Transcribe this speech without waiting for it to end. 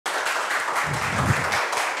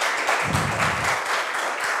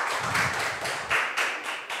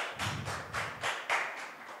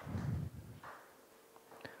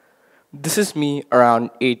This is me around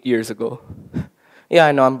 8 years ago. Yeah,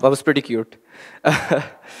 I know, I was pretty cute.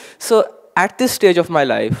 So at this stage of my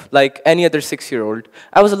life, like any other 6-year-old,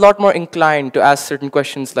 I was a lot more inclined to ask certain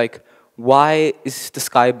questions like, why is the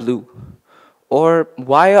sky blue? Or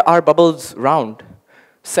why are bubbles round?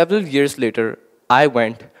 Several years later, I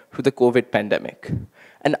went through the COVID pandemic,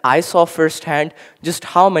 and I saw firsthand just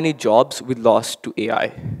how many jobs we lost to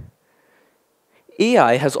AI.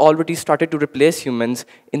 AI has already started to replace humans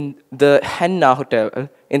in the Henna Hotel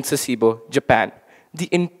in Sasebo, Japan. The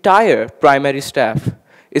entire primary staff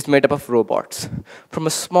is made up of robots, from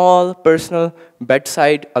a small personal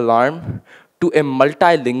bedside alarm to a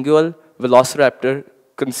multilingual velociraptor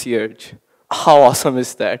concierge. How awesome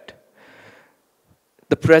is that?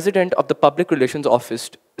 The president of the public relations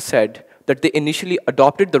office said that they initially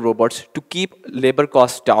adopted the robots to keep labor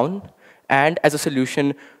costs down and as a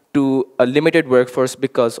solution to a limited workforce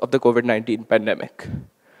because of the COVID-19 pandemic.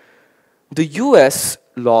 The US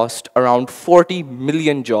lost around 40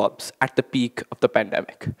 million jobs at the peak of the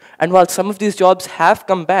pandemic. And while some of these jobs have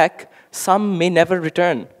come back, some may never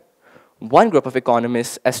return. One group of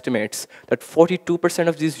economists estimates that 42%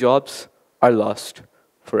 of these jobs are lost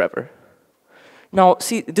forever. Now,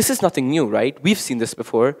 see, this is nothing new, right? We've seen this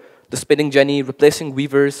before. The spinning jenny replacing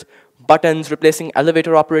weavers, buttons replacing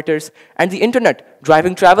elevator operators, and the internet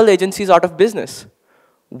driving travel agencies out of business.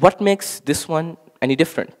 What makes this one any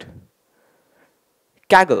different?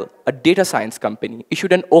 Kaggle, a data science company,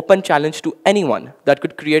 issued an open challenge to anyone that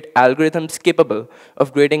could create algorithms capable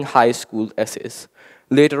of grading high school essays.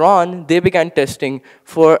 Later on, they began testing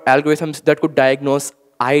for algorithms that could diagnose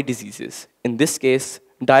eye diseases, in this case,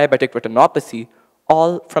 diabetic retinopathy,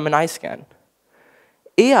 all from an eye scan.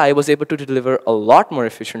 AI was able to deliver a lot more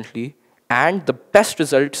efficiently, and the best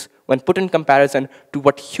results, when put in comparison to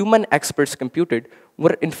what human experts computed,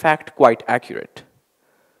 were in fact quite accurate.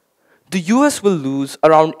 The US will lose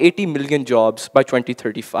around 80 million jobs by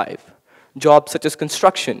 2035. Jobs such as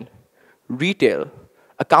construction, retail,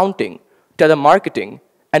 accounting, telemarketing,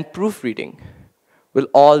 and proofreading will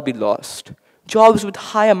all be lost. Jobs with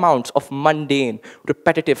high amounts of mundane,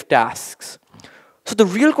 repetitive tasks. So the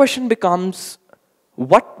real question becomes,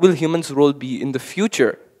 what will humans' role be in the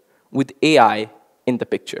future with AI in the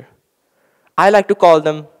picture? I like to call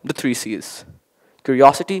them the 3 C's: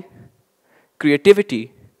 curiosity,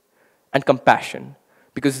 creativity, and compassion,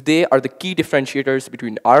 because they are the key differentiators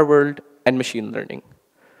between our world and machine learning.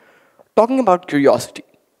 Talking about curiosity,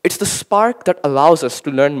 it's the spark that allows us to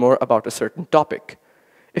learn more about a certain topic.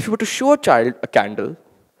 If you were to show a child a candle,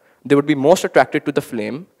 they would be most attracted to the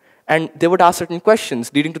flame, and they would ask certain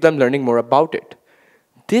questions, leading to them learning more about it.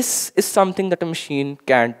 This is something that a machine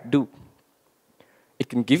can't do. It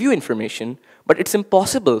can give you information, but it's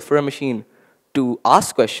impossible for a machine to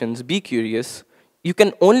ask questions, be curious. You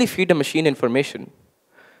can only feed a machine information.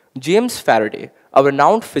 James Faraday, a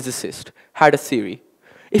renowned physicist, had a theory.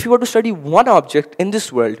 If you were to study one object in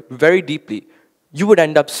this world very deeply, you would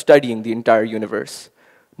end up studying the entire universe.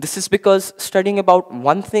 This is because studying about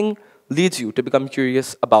one thing leads you to become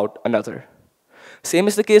curious about another. Same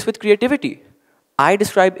is the case with creativity. I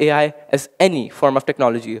describe AI as any form of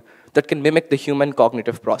technology that can mimic the human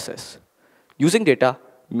cognitive process. Using data,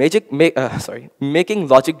 making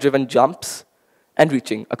logic-driven jumps, and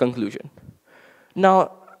reaching a conclusion.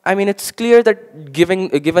 Now, I mean, it's clear that given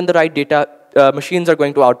the right data, machines are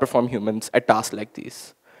going to outperform humans at tasks like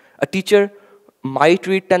these. A teacher might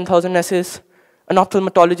read 10,000 essays. An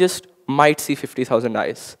ophthalmologist might see 50,000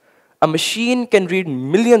 eyes. A machine can read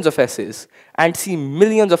millions of essays and see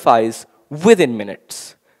millions of eyes within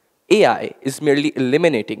minutes. AI is merely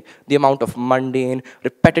eliminating the amount of mundane,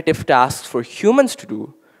 repetitive tasks for humans to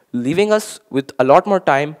do, leaving us with a lot more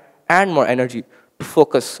time and more energy to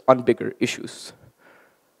focus on bigger issues.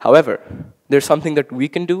 However, there's something that we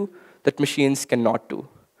can do that machines cannot do.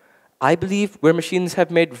 I believe where machines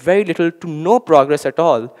have made very little to no progress at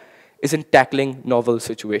all is in tackling novel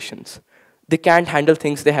situations. They can't handle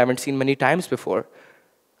things they haven't seen many times before.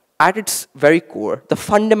 At its very core, the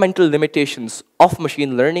fundamental limitations of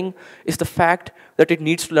machine learning is the fact that it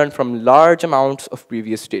needs to learn from large amounts of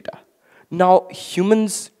previous data. Now,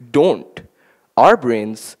 humans don't. Our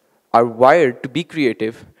brains are wired to be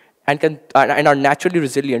creative and are naturally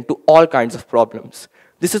resilient to all kinds of problems.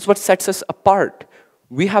 This is what sets us apart.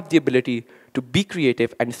 We have the ability to be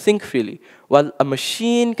creative and think freely, while a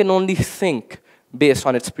machine can only think based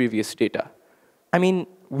on its previous data. I mean,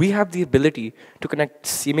 we have the ability to connect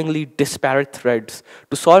seemingly disparate threads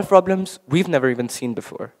to solve problems we've never even seen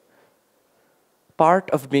before. Part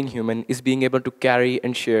of being human is being able to carry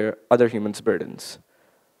and share other humans' burdens.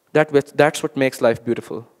 That's what makes life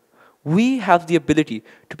beautiful. We have the ability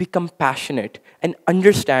to be compassionate and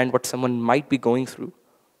understand what someone might be going through,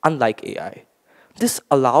 unlike AI. This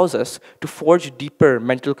allows us to forge deeper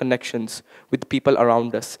mental connections with people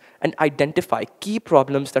around us and identify key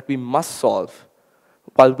problems that we must solve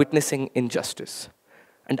while witnessing injustice.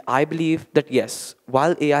 And I believe that yes,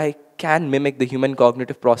 while AI can mimic the human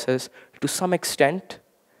cognitive process to some extent,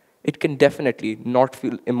 it can definitely not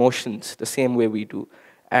feel emotions the same way we do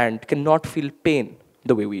and cannot feel pain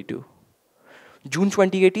the way we do. June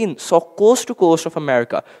 2018 saw coast to coast of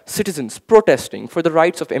America citizens protesting for the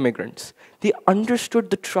rights of immigrants. They understood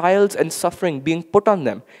the trials and suffering being put on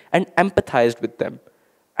them and empathized with them.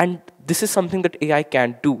 And this is something that AI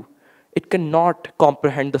can't do. It cannot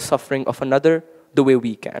comprehend the suffering of another the way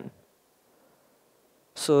we can.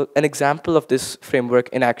 So an example of this framework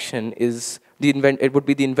in action is it would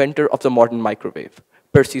be the inventor of the modern microwave,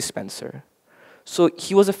 Percy Spencer. So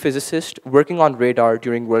he was a physicist working on radar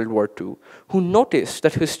during World War II who noticed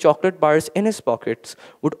that his chocolate bars in his pockets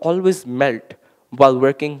would always melt while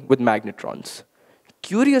working with magnetrons.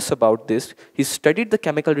 Curious about this, he studied the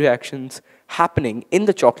chemical reactions happening in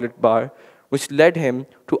the chocolate bar, which led him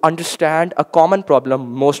to understand a common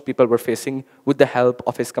problem most people were facing with the help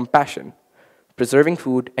of his compassion, preserving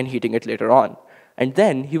food and heating it later on. And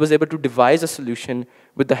then he was able to devise a solution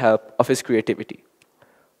with the help of his creativity,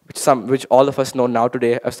 which all of us know now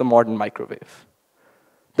today as the modern microwave.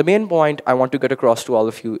 The main point I want to get across to all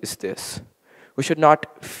of you is this. We should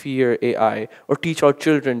not fear AI or teach our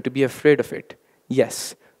children to be afraid of it.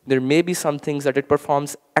 Yes, there may be some things that it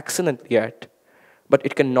performs excellently at, but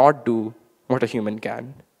it cannot do what a human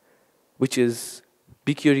can, which is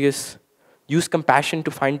be curious, use compassion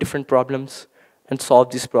to find different problems, and solve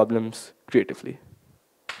these problems creatively.